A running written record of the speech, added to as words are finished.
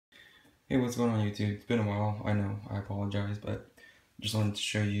Hey, what's going on YouTube? It's been a while, I know, I apologize, but just wanted to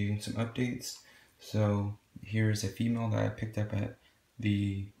show you some updates. So here's a female that I picked up at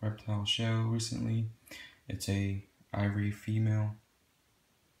the reptile show recently. It's a ivory female,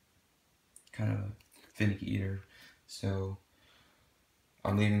 kind of a finicky eater. So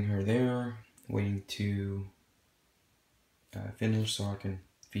I'm leaving her there, waiting to finish so I can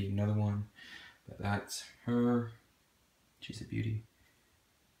feed another one. But that's her. She's a beauty.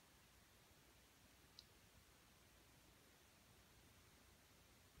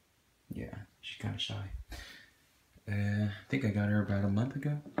 Yeah, she's kind of shy. I think I got her about a month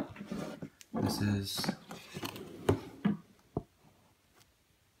ago. This is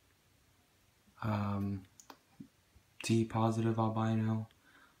T positive albino,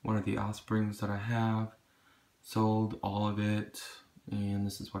 one of the offsprings that I have. Sold all of it, and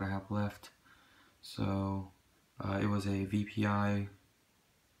this is what I have left. So it was a VPI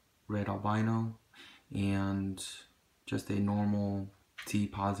red albino and just a normal T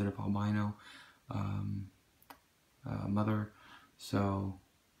positive albino mother. So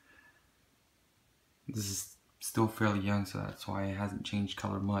this is still fairly young, so that's why it hasn't changed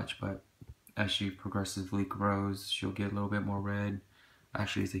color much, but as she progressively grows, she'll get a little bit more red.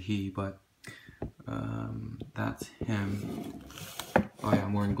 Actually, it's a he, but that's him. Oh yeah,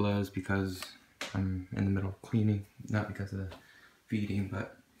 I'm wearing gloves because I'm in the middle of cleaning, not because of feeding,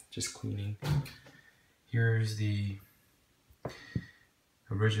 but just cleaning. Here's the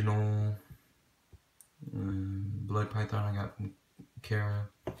original blood python I got from Kara.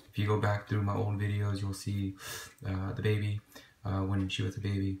 If you go back through my old videos, you'll see the baby when she was a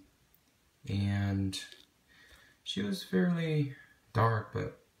baby, and she was fairly dark,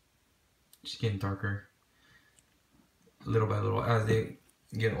 but she's getting darker little by little. As they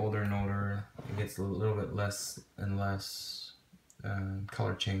get older and older, it gets a little bit less and less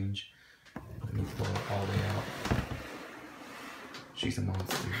color change. Let me pull it all the way out. She's a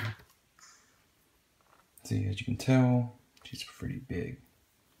monster. See, as you can tell, she's pretty big.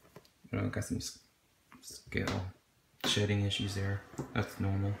 Got some scale shedding issues there. That's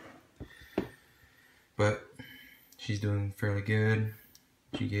normal. But she's doing fairly good.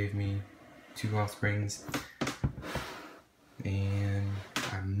 She gave me 2 offsprings, and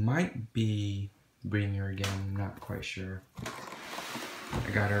I might be breeding her again. I'm not quite sure.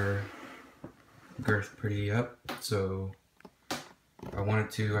 I got her girth pretty up, so if I wanted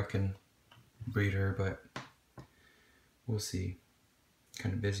to, I can breed her, but we'll see.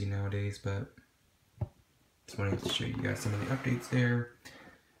 Kind of busy nowadays, but just wanted to show you guys some of the updates there.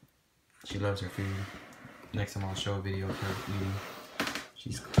 She loves her food. Next time I'll show a video of her eating.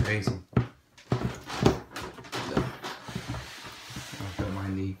 She's crazy. Don't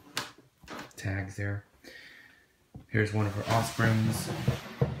mind the tags there. Here's one of her offsprings.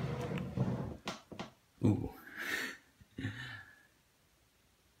 Ooh.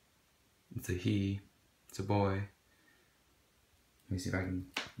 It's a he. It's a boy. Let me see if I can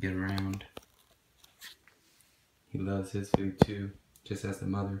get around. He loves his food too, just as the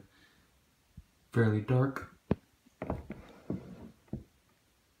mother. Fairly dark.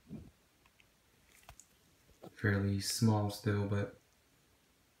 Fairly small still, but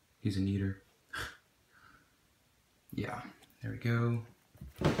he's an eater. Yeah, there we go.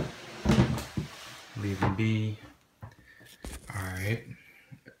 Leave him be. Alright.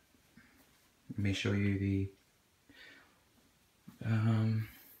 Let me show you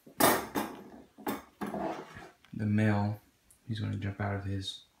the male. He's going to jump out of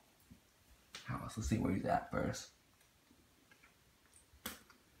his house. Let's see where he's at first. Let's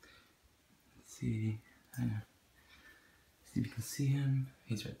see. See if you can see him.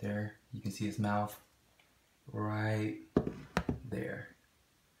 He's right there. You can see his mouth right there.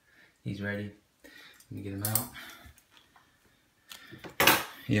 He's ready. Let me get him out.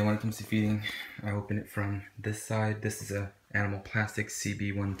 Yeah, when it comes to feeding, I open it from this side. This is a Animal Plastics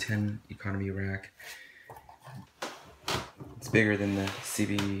CB110 economy rack. It's bigger than the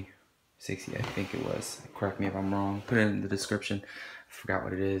CB60, I think it was. Correct me if I'm wrong. Put it in the description. I forgot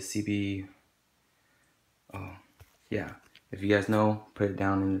what it is. CB... Oh, yeah. If you guys know, put it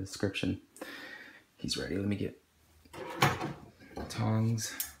down in the description. He's ready. Let me get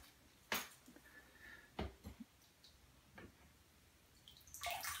tongs.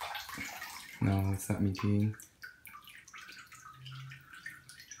 No, it's not me peeing.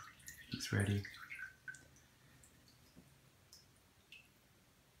 He's ready.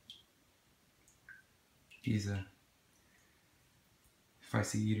 He's a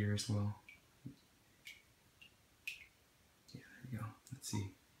feisty eater as well. Yeah, there we go. Let's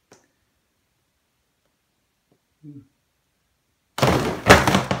see. Ooh.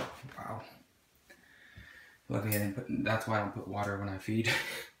 Wow. Luckily I didn't put, that's why I don't put water when I feed.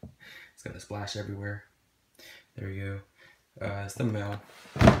 It's gonna splash everywhere. There you go. It's the male.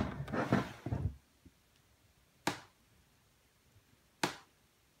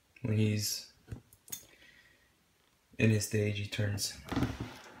 When he's in his stage, he turns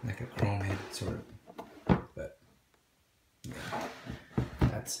like a chrome head, sort of. But yeah,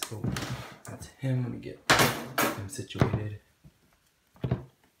 that's him. Let me get him situated. There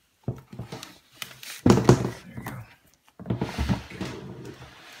we go.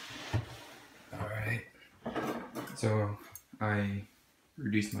 All right. So I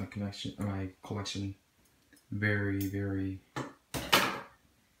reduced my collection very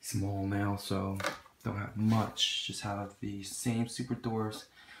small now, so don't have much. Just have the same Super Doors.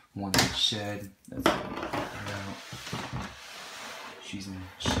 One in the shed. That's out. She's in the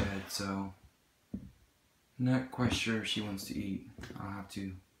shed, so not quite sure if she wants to eat. I'll have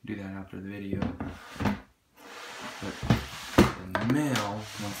to do that after the video. But the male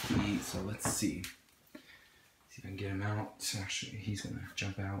wants to eat, so let's see. See if I can get him out. Actually, he's gonna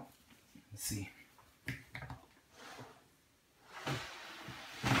jump out. Let's see.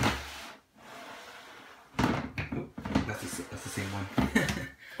 That's the same one.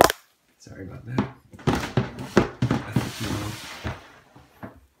 Sorry about that. That's the kilo.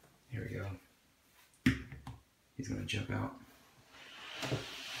 Here we go. He's gonna jump out.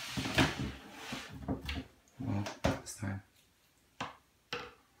 Well, this time.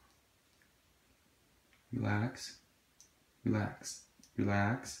 Relax. Relax.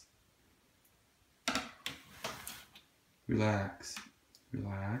 Relax. Relax.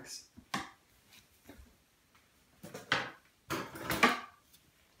 Relax.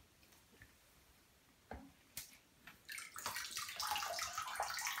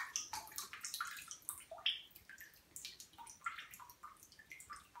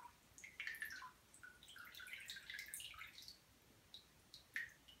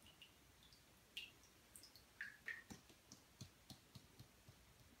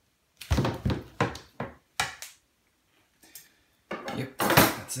 Yep,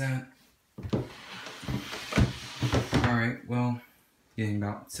 that's that. Alright, well, getting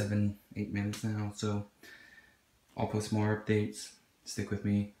about 7-8 minutes now, so I'll post more updates. Stick with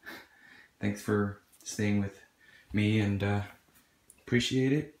me. Thanks for staying with me, and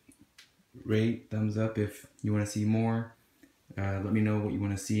appreciate it. Rate, thumbs up if you want to see more. Let me know what you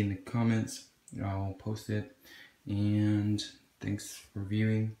want to see in the comments. I'll post it. And thanks for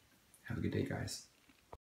viewing. Have a good day, guys.